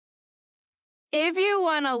If you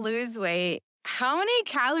want to lose weight, how many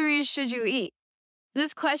calories should you eat?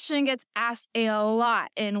 This question gets asked a lot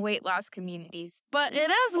in weight loss communities, but it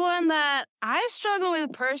is one that I struggle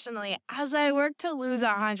with personally as I work to lose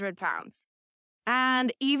 100 pounds.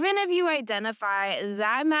 And even if you identify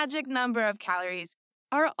that magic number of calories,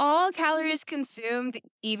 are all calories consumed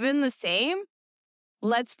even the same?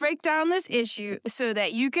 Let's break down this issue so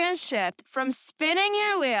that you can shift from spinning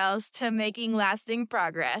your wheels to making lasting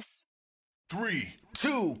progress. 3,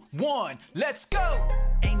 2, 1, let's go!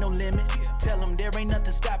 Ain't no limit, tell them there ain't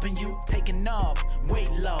nothing stopping you. Taking off,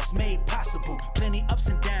 weight loss made possible. Plenty ups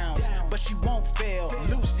and downs, but she won't fail.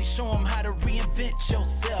 Lucy, show them how to reinvent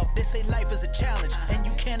yourself. They say life is a challenge, and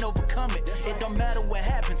you can't overcome it. It don't matter what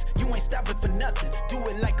happens, you ain't stopping for nothing. Do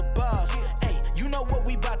it like a boss, hey, you know what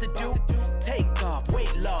we about to do. Take off,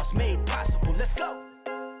 weight loss made possible, let's go!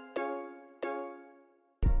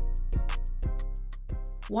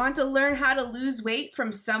 Want to learn how to lose weight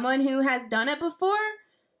from someone who has done it before?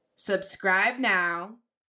 Subscribe now.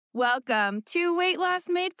 Welcome to Weight Loss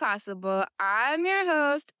Made Possible. I'm your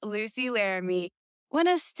host, Lucy Laramie. When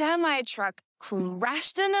a semi-truck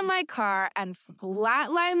crashed into my car and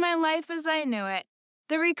flatlined my life as I knew it,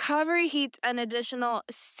 the recovery heaped an additional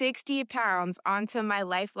 60 pounds onto my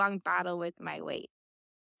lifelong battle with my weight.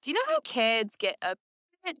 Do you know how kids get a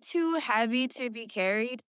bit too heavy to be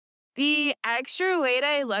carried? The extra weight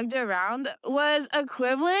I lugged around was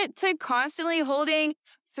equivalent to constantly holding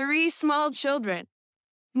 3 small children.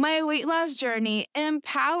 My weight loss journey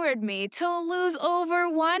empowered me to lose over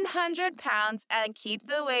 100 pounds and keep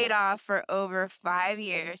the weight off for over 5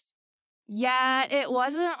 years. Yet it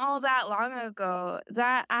wasn't all that long ago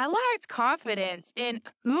that I lacked confidence in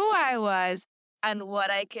who I was and what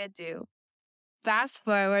I could do. Fast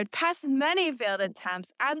forward past many failed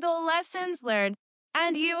attempts and the lessons learned,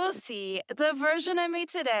 and you will see the version of me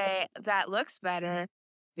today that looks better,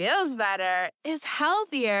 feels better, is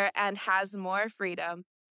healthier, and has more freedom.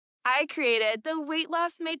 I created the Weight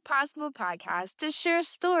Loss Made Possible podcast to share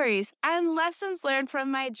stories and lessons learned from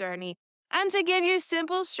my journey and to give you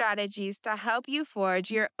simple strategies to help you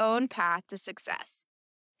forge your own path to success.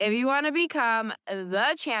 If you want to become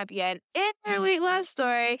the champion in your weight loss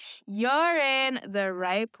story, you're in the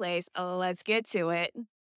right place. Let's get to it.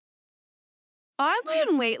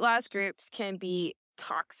 Online weight loss groups can be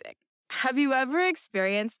toxic. Have you ever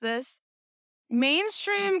experienced this?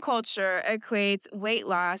 Mainstream culture equates weight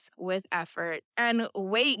loss with effort and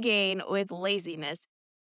weight gain with laziness.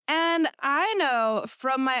 And I know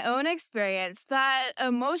from my own experience that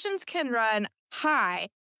emotions can run high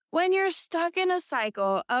when you're stuck in a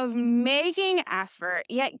cycle of making effort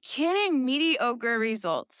yet getting mediocre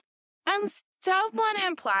results. And someone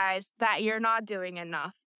implies that you're not doing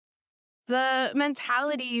enough. The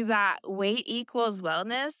mentality that weight equals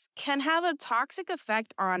wellness can have a toxic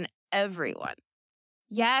effect on everyone.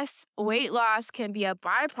 Yes, weight loss can be a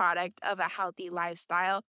byproduct of a healthy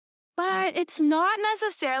lifestyle, but it's not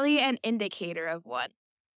necessarily an indicator of one.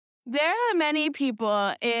 There are many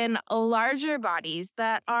people in larger bodies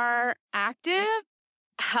that are active,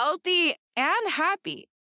 healthy, and happy.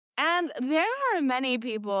 And there are many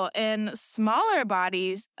people in smaller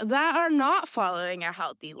bodies that are not following a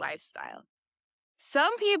healthy lifestyle.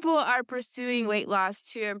 Some people are pursuing weight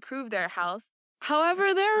loss to improve their health.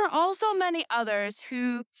 However, there are also many others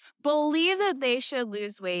who believe that they should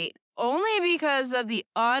lose weight only because of the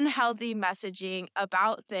unhealthy messaging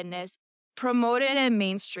about thinness promoted in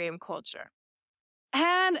mainstream culture.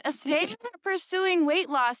 And they are pursuing weight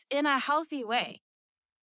loss in a healthy way.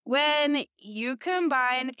 When you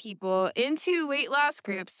combine people into weight loss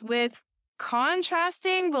groups with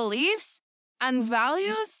contrasting beliefs and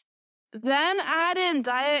values, then add in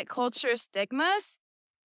diet culture stigmas,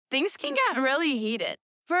 things can get really heated.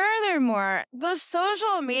 Furthermore, the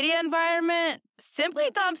social media environment simply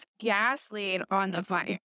dumps gasoline on the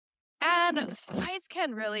fire, and fights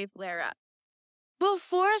can really flare up.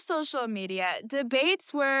 Before social media,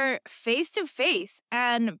 debates were face-to-face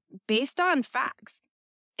and based on facts.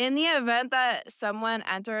 In the event that someone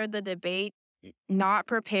entered the debate not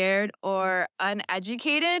prepared or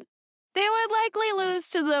uneducated, they would likely lose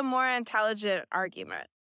to the more intelligent argument.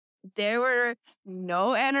 There were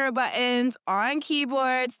no enter buttons on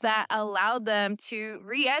keyboards that allowed them to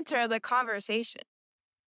re-enter the conversation.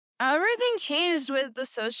 Everything changed with the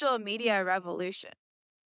social media revolution.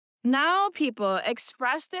 Now people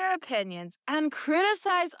express their opinions and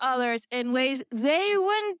criticize others in ways they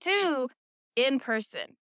wouldn't do in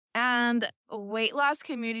person. And weight loss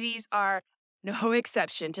communities are no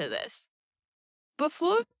exception to this.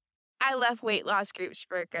 Before I left weight loss groups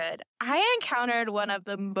for good, I encountered one of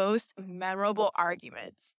the most memorable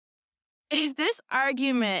arguments. If this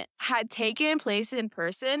argument had taken place in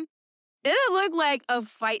person, it looked like a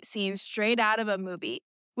fight scene straight out of a movie,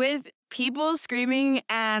 with people screaming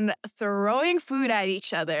and throwing food at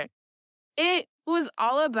each other. It was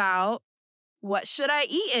all about, what should I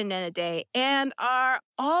eat in a day, and are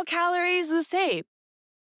all calories the same?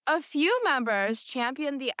 A few members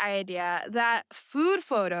championed the idea that food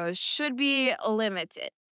photos should be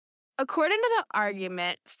limited. According to the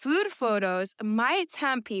argument, food photos might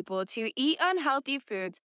tempt people to eat unhealthy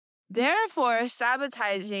foods, therefore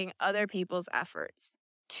sabotaging other people's efforts.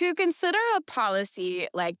 To consider a policy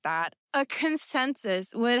like that, a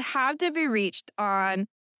consensus would have to be reached on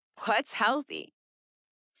what's healthy.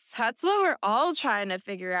 That's what we're all trying to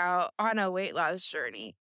figure out on a weight loss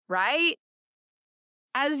journey, right?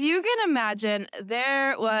 As you can imagine,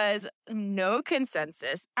 there was no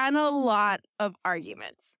consensus and a lot of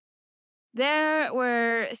arguments. There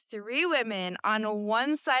were 3 women on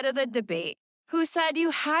one side of the debate who said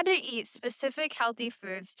you had to eat specific healthy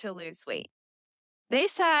foods to lose weight. They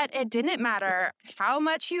said it didn't matter how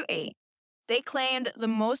much you ate. They claimed the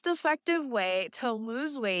most effective way to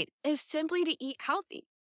lose weight is simply to eat healthy.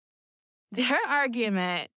 Their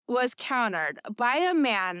argument was countered by a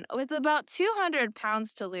man with about 200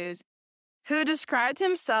 pounds to lose who described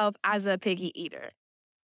himself as a picky eater.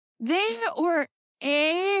 They were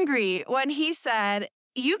angry when he said,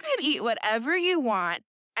 you can eat whatever you want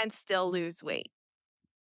and still lose weight.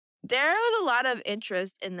 There was a lot of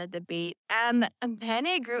interest in the debate, and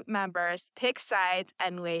many group members picked sides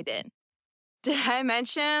and weighed in. Did I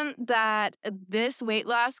mention that this weight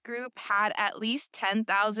loss group had at least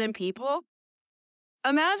 10,000 people?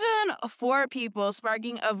 Imagine 4 people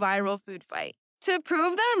sparking a viral food fight. To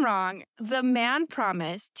prove them wrong, the man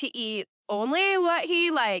promised to eat only what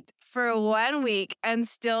he liked for 1 week and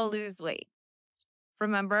still lose weight.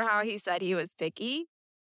 Remember how he said he was picky?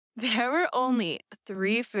 There were only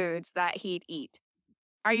 3 foods that he'd eat.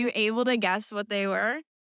 Are you able to guess what they were?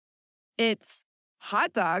 It's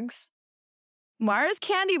hot dogs, Mars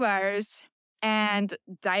candy bars, and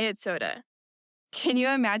diet soda. Can you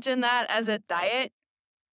imagine that as a diet?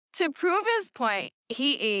 To prove his point,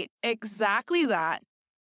 he ate exactly that,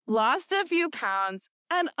 lost a few pounds,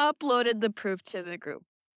 and uploaded the proof to the group.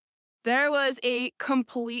 There was a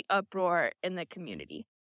complete uproar in the community.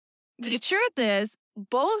 The truth is,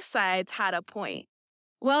 both sides had a point.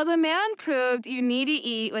 While the man proved you need to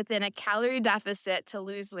eat within a calorie deficit to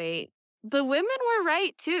lose weight, the women were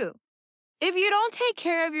right too. If you don't take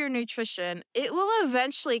care of your nutrition, it will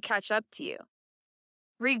eventually catch up to you,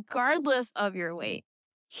 regardless of your weight.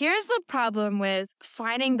 Here's the problem with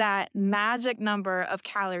finding that magic number of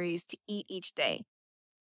calories to eat each day.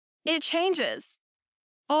 It changes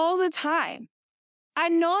all the time. I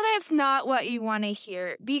know that's not what you want to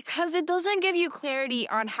hear because it doesn't give you clarity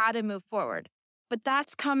on how to move forward, but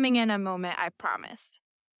that's coming in a moment, I promise.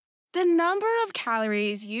 The number of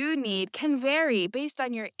calories you need can vary based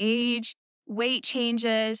on your age, weight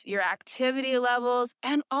changes, your activity levels,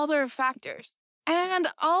 and other factors. And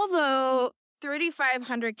although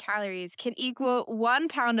 3,500 calories can equal 1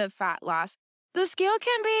 pound of fat loss, the scale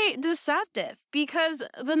can be deceptive because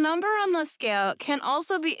the number on the scale can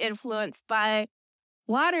also be influenced by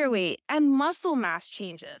water weight and muscle mass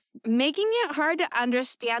changes, making it hard to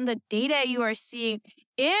understand the data you are seeing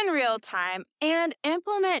in real time and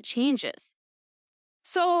implement changes.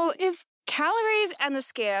 So if calories and the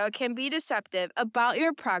scale can be deceptive about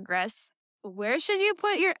your progress, where should you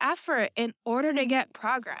put your effort in order to get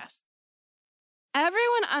progress?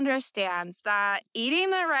 Everyone understands that eating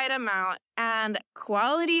the right amount and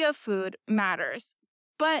quality of food matters,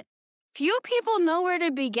 but few people know where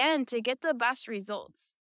to begin to get the best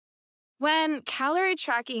results. When calorie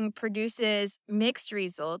tracking produces mixed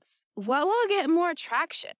results, what will get more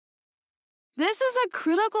traction? This is a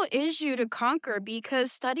critical issue to conquer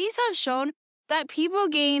because studies have shown that people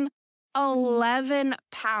gain 11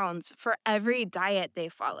 pounds for every diet they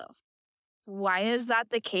follow. Why is that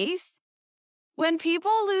the case? When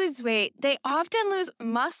people lose weight, they often lose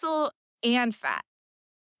muscle and fat.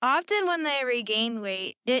 Often when they regain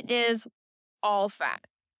weight, it is all fat.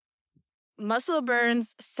 Muscle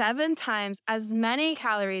burns 7 times as many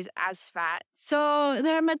calories as fat, so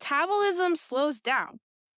their metabolism slows down.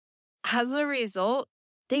 As a result,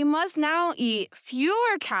 they must now eat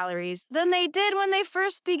fewer calories than they did when they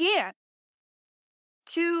first began.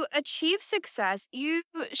 To achieve success, you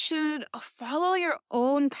should follow your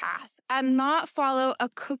own path and not follow a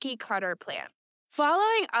cookie-cutter plan.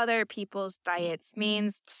 Following other people's diets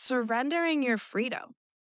means surrendering your freedom.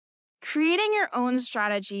 Creating your own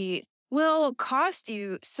strategy will cost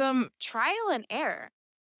you some trial and error.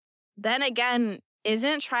 Then again,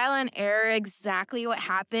 Isn't trial and error exactly what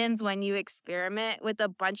happens when you experiment with a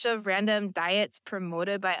bunch of random diets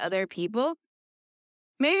promoted by other people?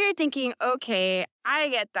 Maybe you're thinking, okay, I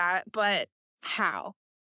get that, but how?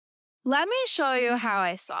 Let me show you how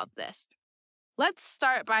I solved this. Let's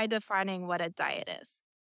start by defining what a diet is.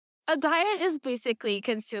 A diet is basically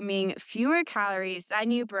consuming fewer calories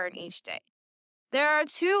than you burn each day. There are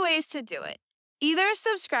two ways to do it. Either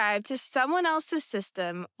subscribe to someone else's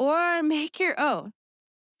system or make your own.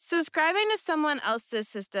 Subscribing to someone else's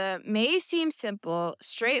system may seem simple,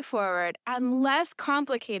 straightforward, and less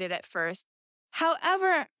complicated at first.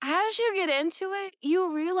 However, as you get into it,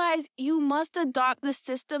 you realize you must adopt the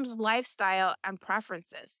system's lifestyle and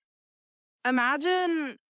preferences.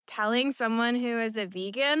 Imagine telling someone who is a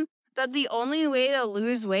vegan that the only way to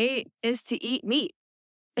lose weight is to eat meat.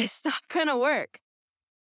 It's not going to work.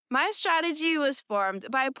 My strategy was formed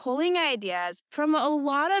by pulling ideas from a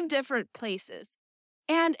lot of different places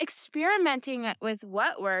and experimenting with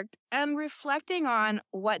what worked and reflecting on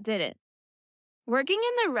what didn't. Working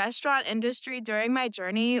in the restaurant industry during my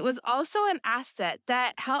journey was also an asset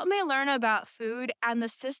that helped me learn about food and the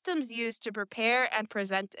systems used to prepare and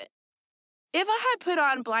present it. If I had put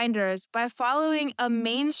on blinders by following a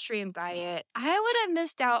mainstream diet, I would have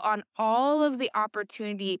missed out on all of the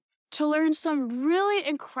opportunity to learn some really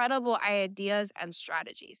incredible ideas and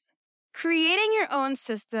strategies. Creating your own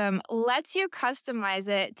system lets you customize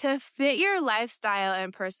it to fit your lifestyle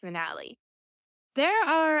and personality. There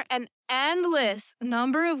are an endless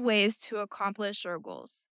number of ways to accomplish your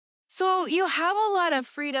goals, so you have a lot of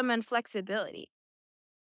freedom and flexibility.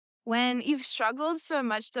 When you've struggled so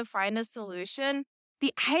much to find a solution,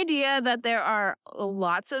 the idea that there are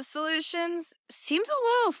lots of solutions seems a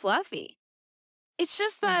little fluffy. It's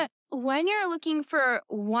just that when you're looking for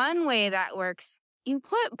one way that works, you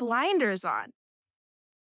put blinders on.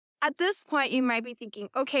 At this point, you might be thinking,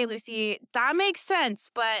 okay, Lucy, that makes sense,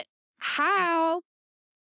 but how?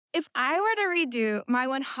 If I were to redo my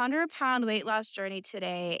 100-pound weight loss journey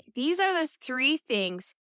today, these are the three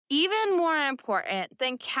things, even more important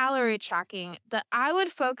than calorie tracking, that I would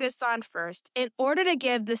focus on first in order to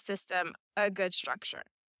give the system a good structure.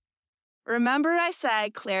 Remember I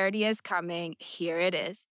said clarity is coming. Here it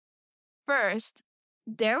is. First,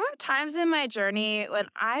 there were times in my journey when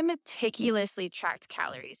I meticulously tracked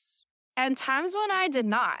calories, and times when I did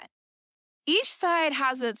not. Each side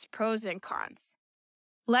has its pros and cons.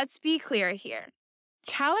 Let's be clear here.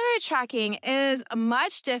 Calorie tracking is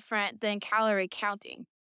much different than calorie counting.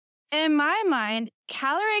 In my mind,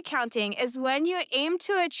 calorie counting is when you aim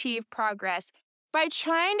to achieve progress by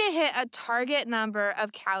trying to hit a target number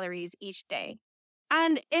of calories each day.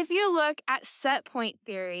 And if you look at set point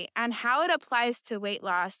theory and how it applies to weight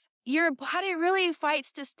loss, your body really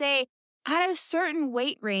fights to stay at a certain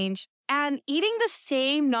weight range, and eating the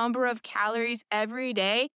same number of calories every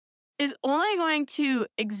day is only going to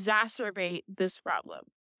exacerbate this problem.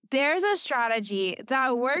 There's a strategy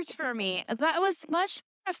that worked for me that was much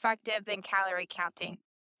more effective than calorie counting,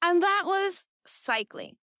 and that was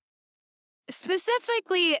cycling.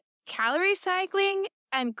 Specifically, calorie cycling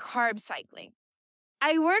and carb cycling.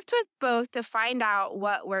 I worked with both to find out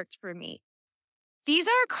what worked for me. These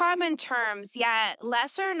are common terms, yet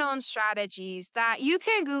lesser known strategies that you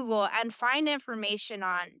can Google and find information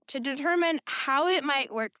on to determine how it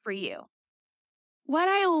might work for you. What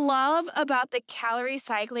I love about the calorie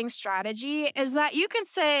cycling strategy is that you can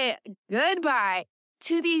say goodbye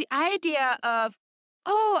to the idea of,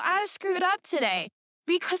 oh, I screwed up today,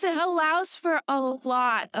 because it allows for a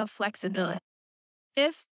lot of flexibility.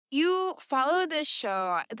 If you follow this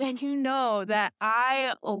show, then you know that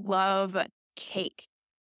I love cake.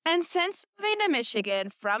 And since moving to Michigan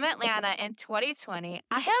from Atlanta in 2020,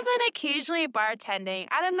 I have been occasionally bartending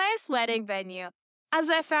at a nice wedding venue as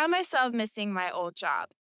I found myself missing my old job.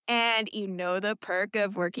 And you know the perk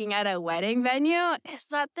of working at a wedding venue is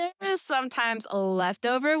that there is sometimes a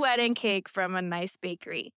leftover wedding cake from a nice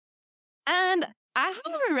bakery. And I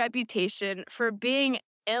have a reputation for being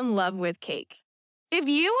in love with cake. If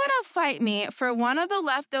you want to fight me for one of the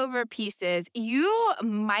leftover pieces, you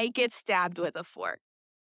might get stabbed with a fork.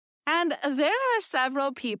 And there are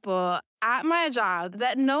several people at my job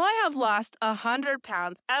that know I have lost 100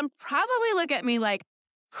 pounds and probably look at me like,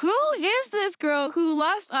 who is this girl who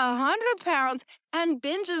lost 100 pounds and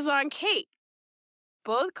binges on cake?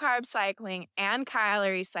 Both carb cycling and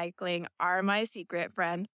calorie cycling are my secret,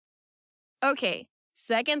 friend. Okay,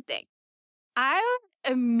 second thing I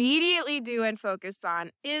immediately do and focus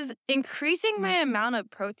on is increasing my amount of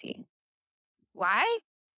protein. Why?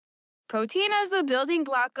 Protein is the building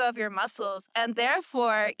block of your muscles, and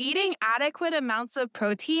therefore, eating adequate amounts of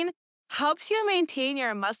protein helps you maintain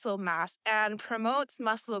your muscle mass and promotes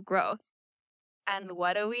muscle growth. And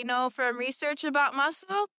what do we know from research about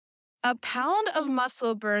muscle? A pound of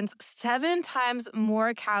muscle burns 7 times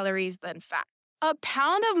more calories than fat. A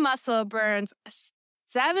pound of muscle burns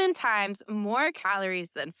 7 times more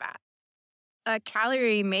calories than fat. A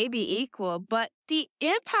calorie may be equal, but the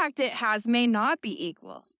impact it has may not be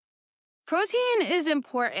equal. Protein is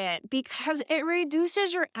important because it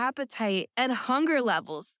reduces your appetite and hunger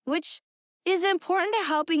levels, which is important to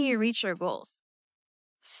helping you reach your goals.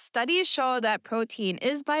 Studies show that protein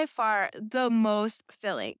is by far the most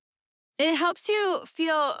filling. It helps you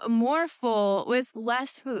feel more full with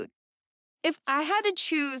less food. If I had to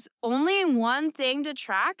choose only one thing to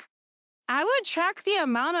track, I would track the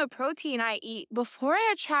amount of protein I eat before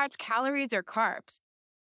I tracked calories or carbs.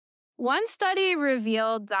 One study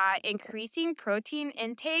revealed that increasing protein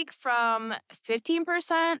intake from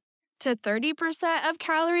 15% to 30% of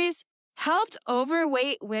calories helped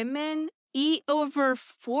overweight women eat over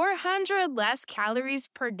 400 less calories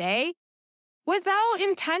per day without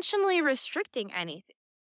intentionally restricting anything.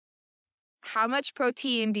 How much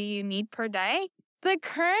protein do you need per day? The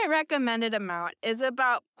current recommended amount is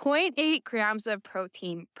about 0.8 grams of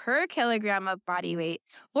protein per kilogram of body weight,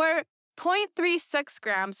 or 0.36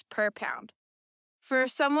 grams per pound for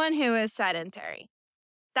someone who is sedentary.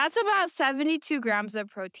 That's about 72 grams of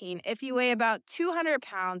protein if you weigh about 200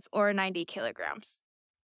 pounds or 90 kilograms.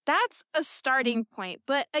 That's a starting point,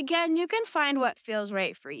 but again, you can find what feels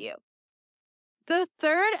right for you. The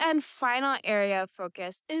third and final area of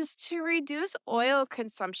focus is to reduce oil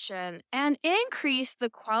consumption and increase the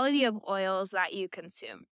quality of oils that you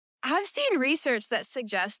consume. I've seen research that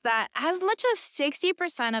suggests that as much as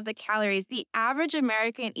 60% of the calories the average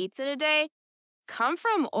American eats in a day come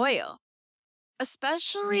from oil,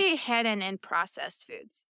 especially hidden in processed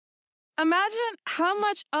foods. Imagine how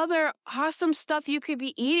much other awesome stuff you could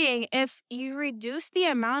be eating if you reduce the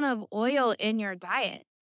amount of oil in your diet.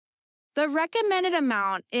 The recommended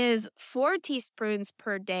amount is 4 teaspoons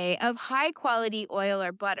per day of high-quality oil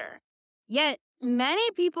or butter. Yet,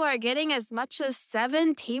 many people are getting as much as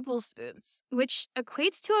 7 tablespoons, which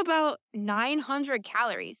equates to about 900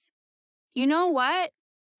 calories. You know what?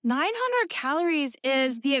 900 calories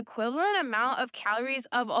is the equivalent amount of calories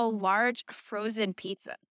of a large frozen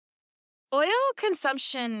pizza. Oil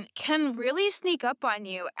consumption can really sneak up on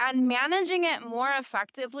you, and managing it more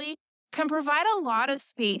effectively can provide a lot of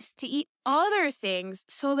space to eat other things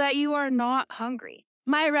so that you are not hungry.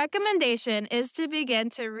 My recommendation is to begin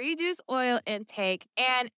to reduce oil intake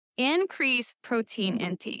and increase protein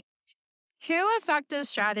intake. 2 effective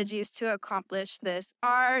strategies to accomplish this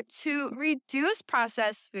are to reduce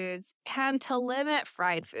processed foods and to limit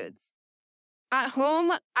fried foods. At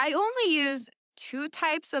home, I only use 2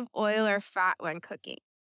 types of oil or fat when cooking: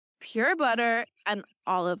 pure butter and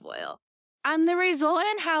olive oil. And the result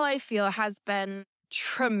in how I feel has been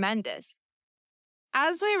tremendous.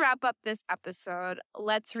 As we wrap up this episode,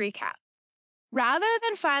 let's recap. Rather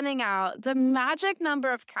than finding out the magic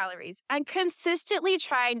number of calories and consistently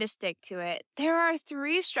trying to stick to it, there are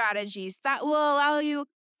 3 strategies that will allow you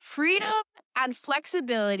freedom and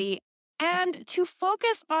flexibility and to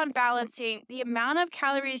focus on balancing the amount of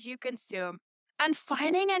calories you consume and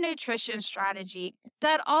finding a nutrition strategy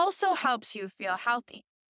that also helps you feel healthy.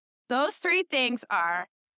 Those 3 things are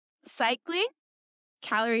cycling,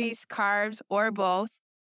 calories, carbs, or both,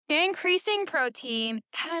 increasing protein,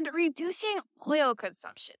 and reducing oil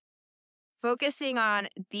consumption. Focusing on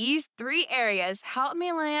these 3 areas helped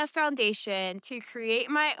me lay a foundation to create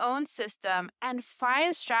my own system and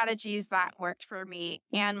find strategies that worked for me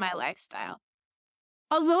and my lifestyle.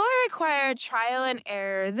 Although it required trial and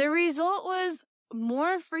error, the result was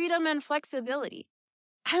more freedom and flexibility,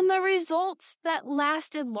 and the results that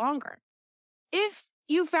lasted longer. If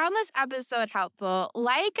you found this episode helpful,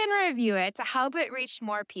 like and review it to help it reach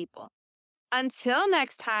more people. Until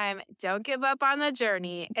next time, don't give up on the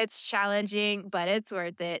journey. It's challenging, but it's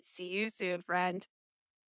worth it. See you soon, friend.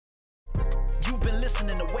 You've been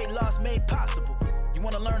listening to Weight Loss Made Possible. You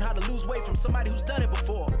want to learn how to lose weight from somebody who's done it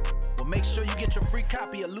before? Well, make sure you get your free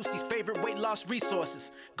copy of Lucy's favorite weight loss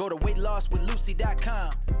resources. Go to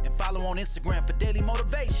weightlosswithlucy.com and follow on Instagram for daily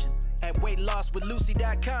motivation at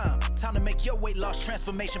weightlosswithlucy.com. Time to make your weight loss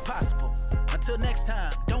transformation possible. Until next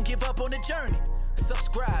time, don't give up on the journey.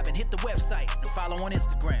 Subscribe and hit the website and follow on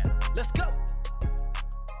Instagram. Let's go.